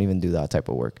globe, they won't even do that type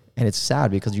of work. And it's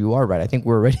sad because you are right. I think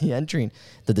we're already entering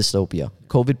the dystopia.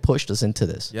 COVID pushed us into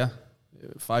this. Yeah.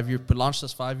 Launched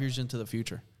us 5 years into the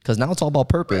future. Because now it's all about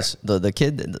purpose. The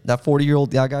kid, that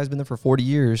 40-year-old guy's been there for 40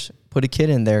 years. Put a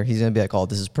kid in there, he's going to be like, oh,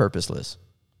 this is purposeless.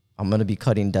 I'm going to be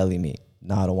cutting deli meat.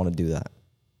 No, I don't want to do that.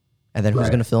 And then who's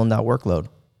going to fill in that workload?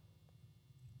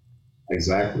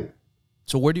 Exactly.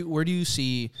 So where do you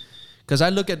see, Because I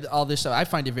look at all this stuff, I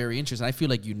find it very interesting. I feel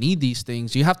like you need these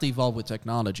things. You have to evolve with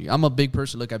technology. I'm a big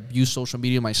person. Look, I use social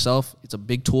media myself. It's a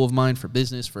big tool of mine for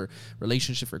business, for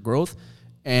relationship, for growth.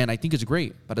 And I think it's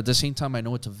great. But at the same time, I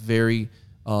know it's a very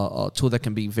a tool that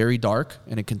can be very dark,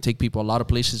 and it can take people a lot of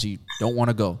places you don't want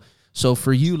to go. So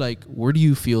for you, like, where do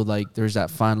you feel like there's that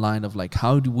fine line of like,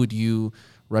 would you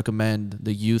recommend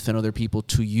the youth and other people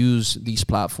to use these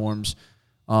platforms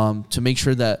to make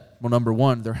sure that, well, number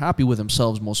one, they're happy with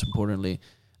themselves, most importantly.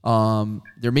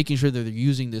 They're making sure that they're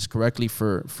using this correctly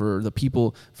for the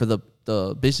people, for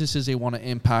the businesses they want to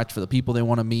impact, for the people they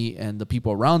want to meet, and the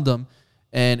people around them,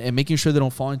 and making sure they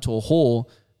don't fall into a hole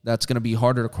that's going to be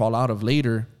harder to crawl out of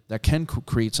later that can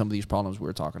create some of these problems we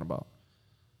were talking about.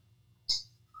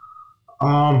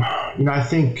 I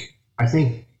think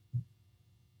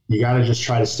you got to just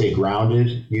try to stay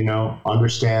grounded,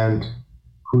 understand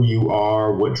who you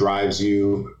are, what drives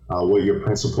you, what your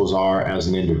principles are as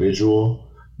an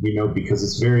individual, because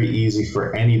it's very easy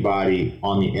for anybody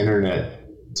on the internet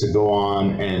to go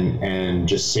on and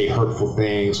just say hurtful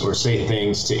things or say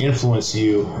things to influence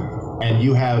you. And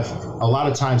a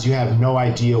lot of times you have no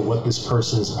idea what this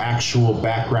person's actual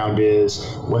background is,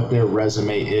 what their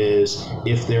resume is,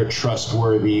 if they're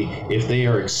trustworthy, if they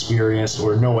are experienced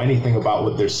or know anything about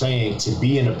what they're saying to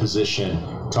be in a position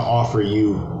to offer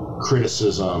you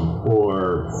criticism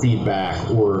or feedback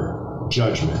or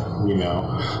judgment,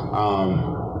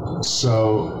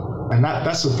 and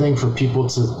that's the thing for people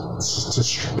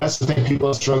that's the thing people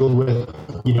have struggled with,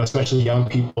 especially young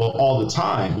people all the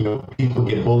time. People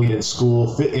get bullied in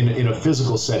school, in a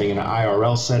physical setting, in an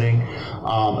IRL setting.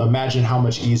 Imagine how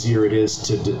much easier it is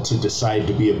to decide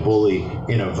to be a bully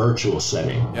in a virtual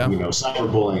setting. Yeah.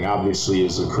 Cyberbullying obviously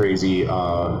is a crazy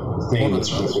thing.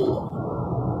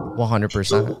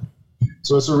 100%.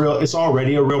 So it's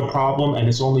already a real problem, and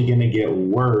it's only going to get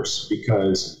worse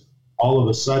because all of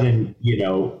a sudden,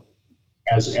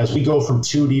 as we go from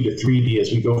 2D to 3D,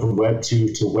 as we go from Web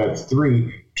 2 to Web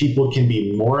 3, people can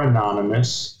be more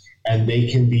anonymous and they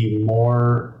can be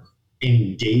more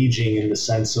engaging in the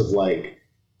sense of like,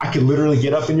 I could literally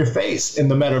get up in your face in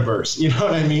the metaverse. You know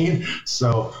what I mean?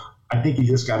 So I think you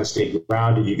just got to stay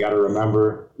grounded. You got to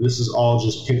remember this is all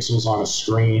just pixels on a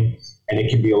screen, and it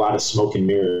can be a lot of smoke and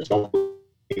mirrors. Don't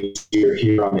you're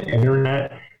here on the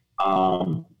internet.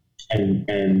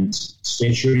 And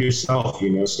stay true to yourself,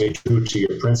 stay true to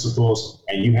your principles,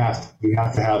 and you have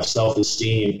to have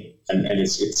self-esteem, and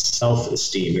it's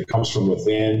self-esteem. It comes from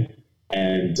within,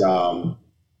 and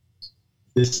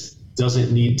this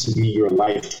doesn't need to be your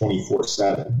life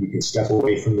 24/7. You can step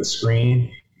away from the screen,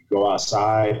 go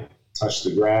outside, touch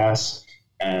the grass,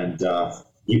 and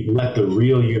you let the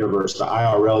real universe, the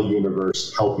IRL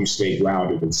universe, help you stay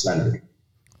grounded and centered.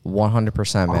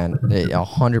 100%, man.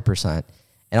 100%.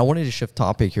 And I wanted to shift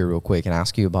topic here real quick and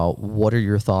ask you about what are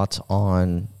your thoughts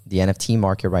on the NFT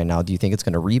market right now? Do you think it's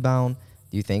going to rebound?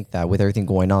 Do you think that with everything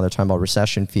going on, they're talking about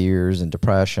recession fears and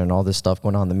depression, all this stuff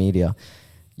going on in the media,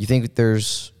 you think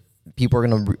there's people are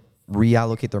going to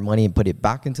reallocate their money and put it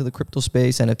back into the crypto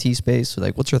space, NFT space? So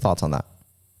like, what's your thoughts on that?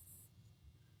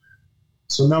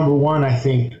 So number one, I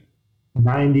think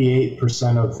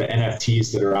 98% of the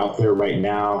NFTs that are out there right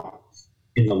now,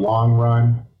 in the long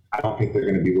run, I don't think they're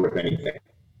going to be worth anything.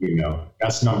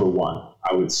 That's number one.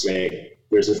 I would say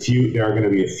there are going to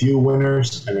be a few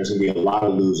winners, and there's going to be a lot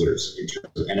of losers in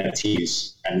terms of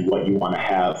NFTs and what you want to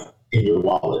have in your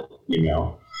wallet.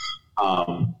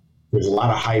 There's a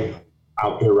lot of hype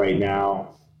out there right now,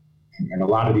 and a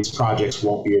lot of these projects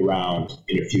won't be around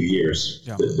in a few years.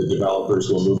 Yeah. The developers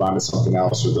will move on to something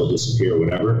else, or they'll disappear, or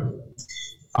whatever.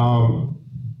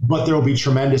 But there will be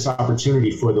tremendous opportunity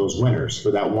for those winners,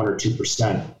 for that 1 or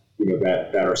 2%.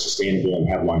 That are sustainable and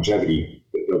have longevity.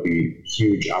 There'll be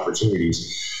huge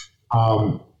opportunities.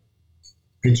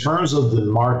 In terms of the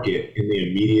market in the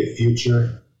immediate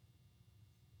future,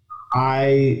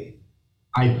 I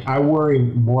worry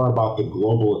more about the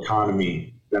global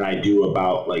economy than I do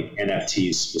about like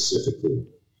NFTs specifically.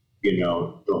 This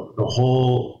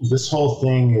whole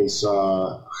thing is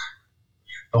the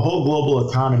whole global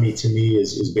economy to me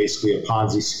is basically a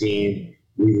Ponzi scheme.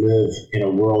 We live in a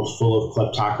world full of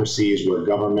kleptocracies where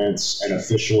governments and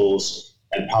officials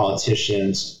and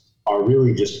politicians are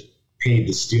really just paid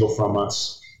to steal from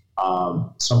us.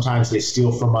 Sometimes they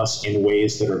steal from us in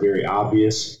ways that are very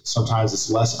obvious. Sometimes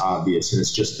it's less obvious, and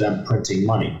it's just them printing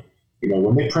money.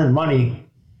 When they print money,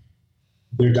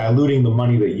 they're diluting the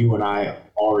money that you and I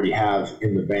already have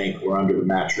in the bank or under the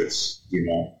mattress.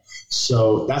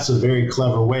 So that's a very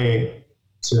clever way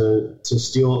to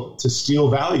steal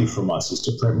value from us, is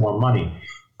to print more money.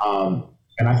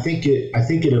 and I think it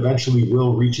eventually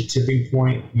will reach a tipping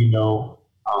point.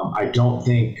 I don't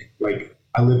think, like,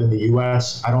 I live in the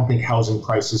U.S. I don't think housing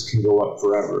prices can go up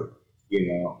forever.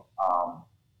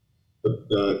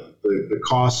 The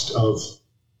cost of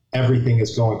everything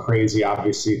is going crazy.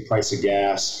 Obviously, price of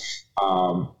gas,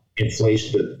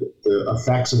 inflation, the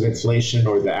effects of inflation,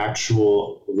 or the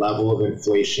actual level of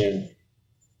inflation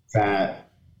that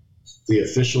the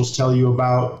officials tell you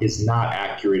about is not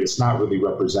accurate. It's not really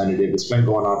representative. It's been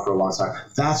going on for a long time.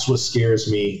 That's what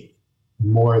scares me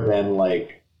more than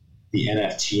like the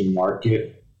NFT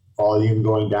market volume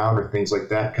going down or things like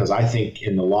that. Because I think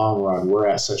in the long run, we're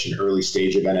at such an early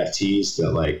stage of NFTs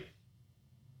that like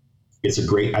I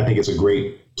think it's a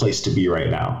great place to be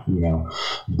right now,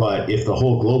 But if the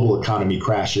whole global economy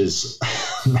crashes,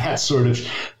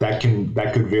 that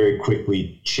could very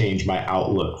quickly change my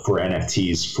outlook for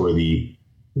NFTs for the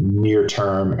near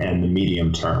term and the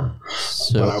medium term.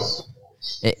 So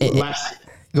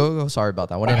go. Sorry about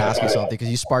that. I wanted to ask you something because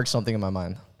you sparked something in my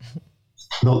mind.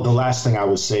 The last thing I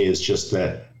would say is just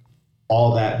that,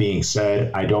 all that being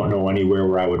said, I don't know anywhere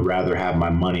where I would rather have my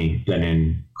money than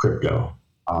in crypto.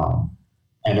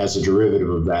 And as a derivative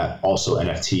of that, also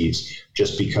NFTs,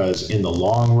 just because in the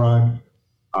long run,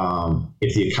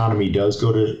 if the economy does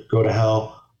go to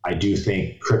hell, I do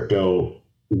think crypto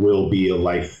will be a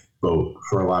lifeboat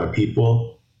for a lot of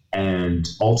people. And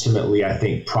ultimately, I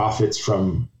think profits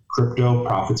from crypto,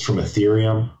 profits from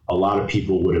Ethereum, a lot of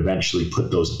people would eventually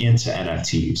put those into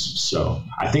NFTs. So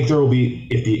I think there will be,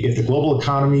 if the global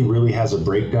economy really has a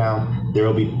breakdown, there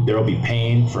will be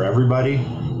pain for everybody.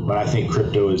 But I think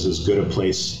crypto is as good a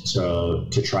place to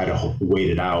try to wait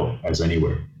it out as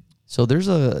anywhere. So there's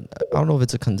I don't know if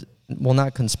it's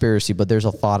not conspiracy, but there's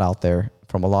a thought out there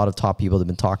from a lot of top people that have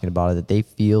been talking about it, that they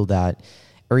feel that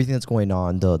everything that's going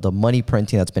on, the money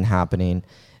printing that's been happening,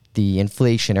 the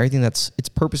inflation, everything it's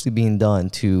purposely being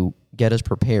done to get us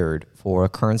prepared for a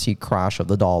currency crash of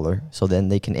the dollar, so then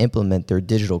they can implement their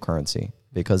digital currency,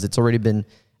 because it's already been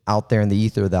out there in the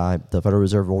ether that the Federal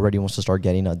Reserve already wants to start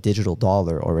getting a digital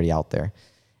dollar already out there.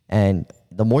 And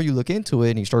the more you look into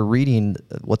it and you start reading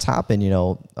what's happened,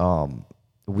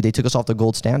 they took us off the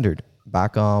gold standard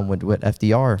back with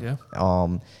FDR. Yeah.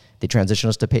 They transitioned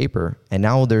us to paper. And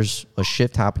now there's a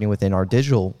shift happening within our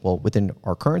within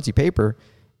our currency paper.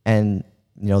 And,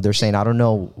 they're saying, I don't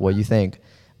know what you think,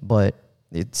 but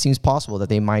it seems possible that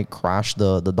they might crash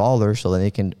the dollar so that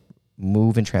they can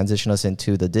move and transition us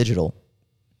into the digital.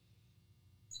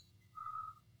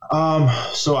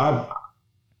 So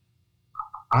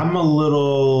I'm a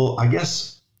little, I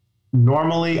guess,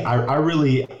 normally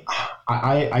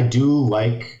I do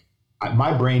like,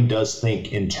 my brain does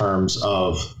think in terms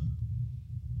of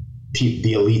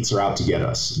the elites are out to get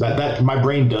us. That my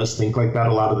brain does think like that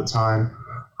a lot of the time.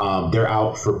 They're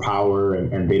out for power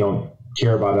and they don't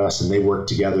care about us, and they work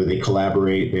together, they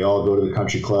collaborate, they all go to the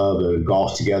country club,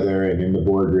 golf together and in the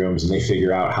boardrooms, and they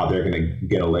figure out how they're going to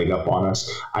get a leg up on us.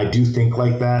 I do think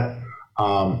like that.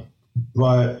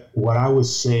 But what I would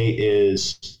say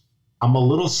is I'm a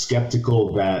little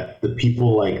skeptical that the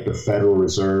people like the Federal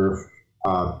Reserve,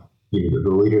 the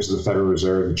leaders of the Federal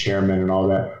Reserve, the chairman and all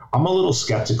that, I'm a little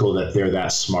skeptical that they're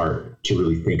that smart to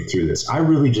really think through this. I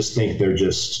really just think they're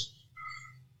just,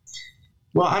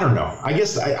 well, I don't know.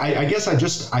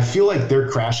 I feel like they're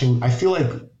crashing. I feel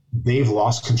like they've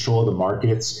lost control of the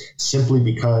markets simply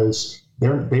because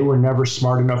they were never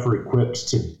smart enough or equipped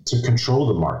to control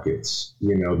the markets.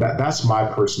 That's my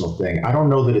personal thing. I don't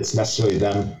know that it's necessarily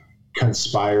them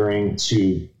conspiring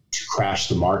to crash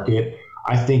the market.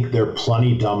 I think they're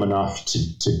plenty dumb enough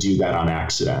to do that on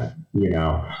accident,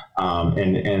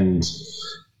 and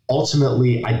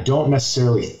ultimately, I don't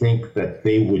necessarily think that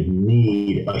they would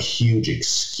need a huge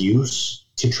excuse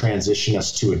to transition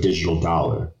us to a digital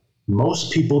dollar.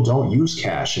 Most people don't use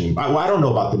cash anymore. Well, I don't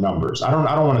know about the numbers. I don't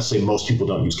want to say most people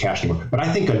don't use cash anymore, but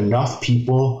I think enough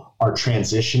people are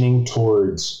transitioning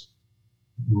towards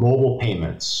mobile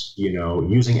payments,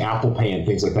 using Apple Pay and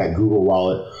things like that, Google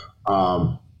Wallet.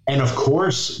 And of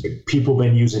course, people have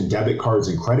been using debit cards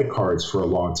and credit cards for a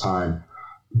long time.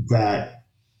 That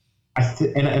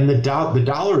and the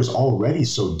dollar is already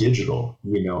so digital.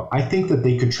 I think that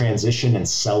they could transition and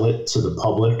sell it to the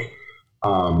public,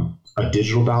 a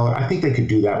digital dollar. I think they could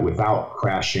do that without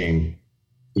crashing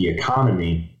the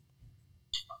economy.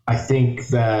 I think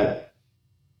that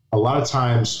a lot of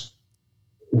times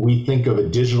we think of a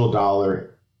digital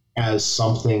dollar as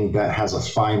something that has a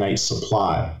finite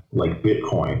supply, like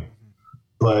Bitcoin.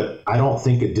 But I don't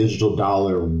think a digital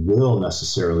dollar will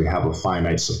necessarily have a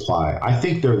finite supply. I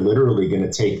think they're literally going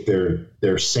to take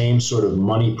their same sort of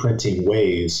money printing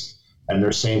ways and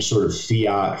their same sort of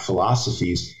fiat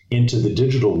philosophies into the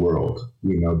digital world.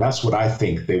 That's what I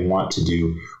think they want to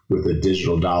do with a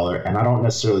digital dollar. And I don't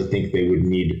necessarily think they would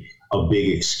need a big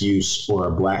excuse or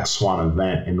a black swan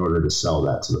event in order to sell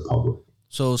that to the public.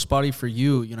 So, Spottie, for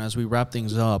you, as we wrap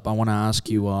things up, I want to ask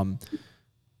you,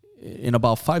 in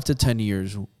about 5 to 10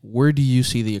 years, where do you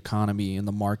see the economy and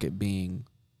the market being?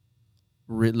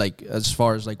 Like, as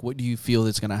far as like, what do you feel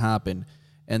that's going to happen?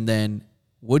 And then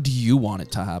what do you want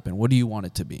it to happen? What do you want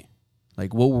it to be?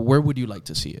 Like, where would you like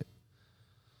to see it?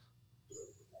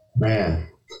 Man,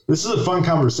 this is a fun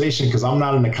conversation because I'm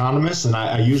not an economist, and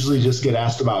I usually just get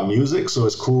asked about music, so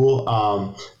it's cool.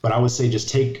 But I would say just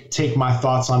take my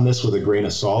thoughts on this with a grain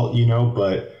of salt,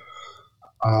 But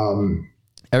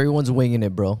everyone's winging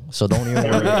it, bro. So don't even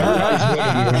worry.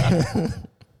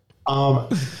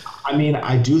 I mean,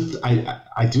 I do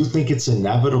think it's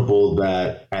inevitable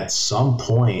that at some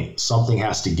point something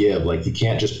has to give. Like, you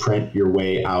can't just print your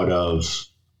way out of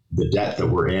the debt that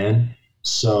we're in.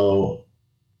 So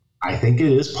I think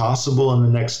it is possible in the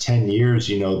next 10 years,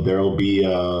 there'll be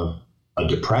a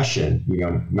depression,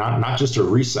 not just a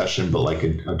recession, but like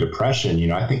a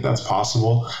depression. I think that's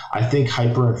possible. I think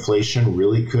hyperinflation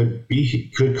really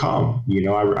could come.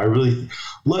 I really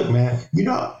look, man,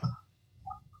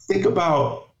 think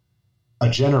about a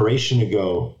generation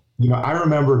ago. I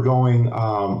remember going,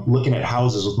 looking at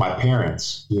houses with my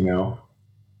parents,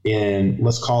 in,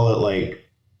 let's call it like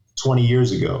 20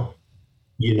 years ago,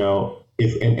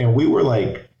 and we were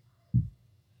like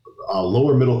a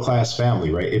lower middle class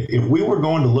family, right? If we were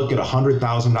going to look at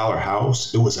 $100,000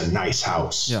 house, it was a nice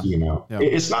house. Yeah.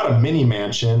 It's not a mini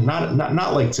mansion,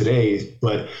 not like today,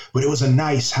 but it was a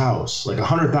nice house. Like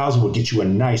 100,000 would get you a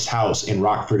nice house in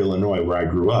Rockford, Illinois, where I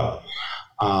grew up.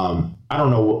 I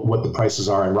don't know what the prices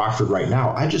are in Rockford right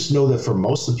now. I just know that for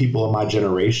most of the people in my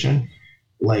generation,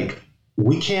 like,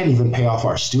 we can't even pay off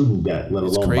our student debt, let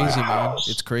alone buy a house.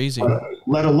 It's crazy.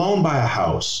 Let alone buy a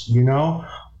house,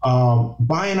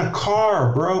 buying a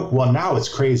car, bro. Well, now it's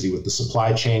crazy with the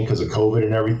supply chain because of COVID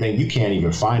and everything. You can't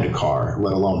even find a car,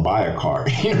 let alone buy a car.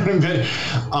 You know what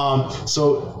I mean?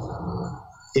 So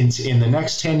in the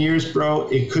next 10 years, bro,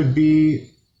 it could be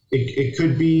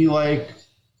like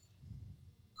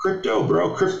crypto,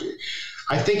 bro.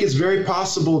 I think it's very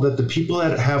possible that the people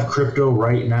that have crypto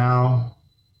right now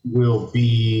it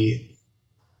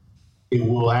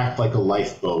will act like a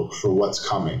lifeboat for what's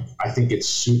coming. I think it's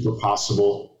super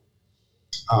possible.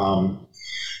 And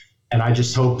I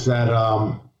just hope that,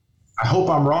 I hope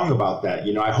I'm wrong about that.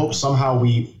 I hope somehow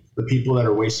the people that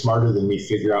are way smarter than me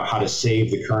figure out how to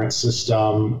save the current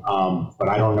system. But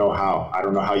I don't know how. I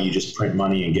don't know how you just print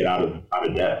money and get out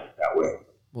of debt that way.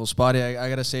 Well, Spottie, I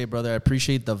got to say, brother, I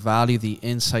appreciate the value, the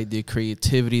insight, the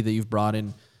creativity that you've brought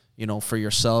in, for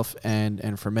yourself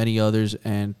and for many others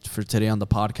and for today on the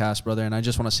podcast, brother. And I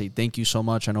just want to say thank you so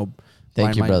much. I know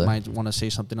Brian might want to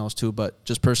say something else too, but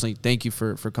just personally, thank you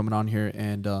for coming on here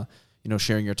and,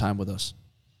 sharing your time with us.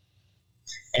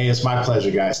 Hey, it's my pleasure,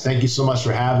 guys. Thank you so much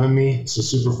for having me. It's a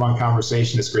super fun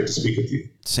conversation. It's great to speak with you.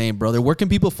 Same, brother. Where can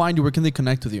people find you? Where can they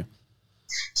connect with you?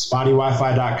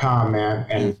 SpottieWiFi.com, man.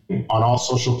 And on all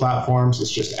social platforms,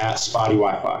 it's just at Spottie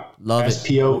Wi-Fi. Love it.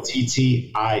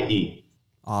 SPOTTIE.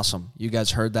 Awesome. You guys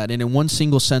heard that. And in one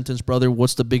single sentence, brother,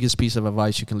 what's the biggest piece of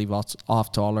advice you can leave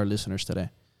off to all our listeners today?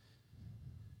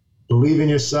 Believe in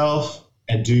yourself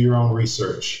and do your own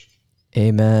research.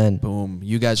 Amen. Boom.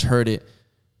 You guys heard it.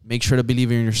 Make sure to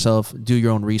believe in yourself, do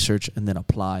your own research, and then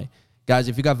apply. Guys,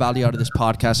 if you got value out of this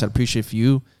podcast, I'd appreciate if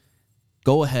you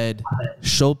go ahead,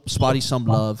 show Spottie some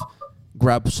love,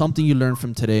 grab something you learned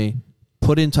from today,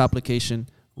 put it into application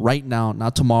right now,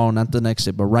 not tomorrow, not the next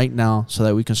day, but right now, so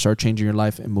that we can start changing your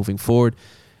life and moving forward.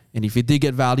 And if you did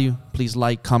get value, please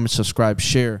like, comment, subscribe,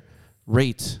 share,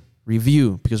 rate,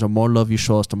 review, because the more love you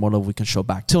show us, the more love we can show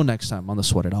back. Till next time on the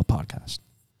Sweat It Out podcast.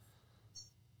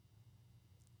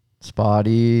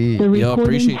 Spottie. The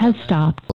recording has stopped.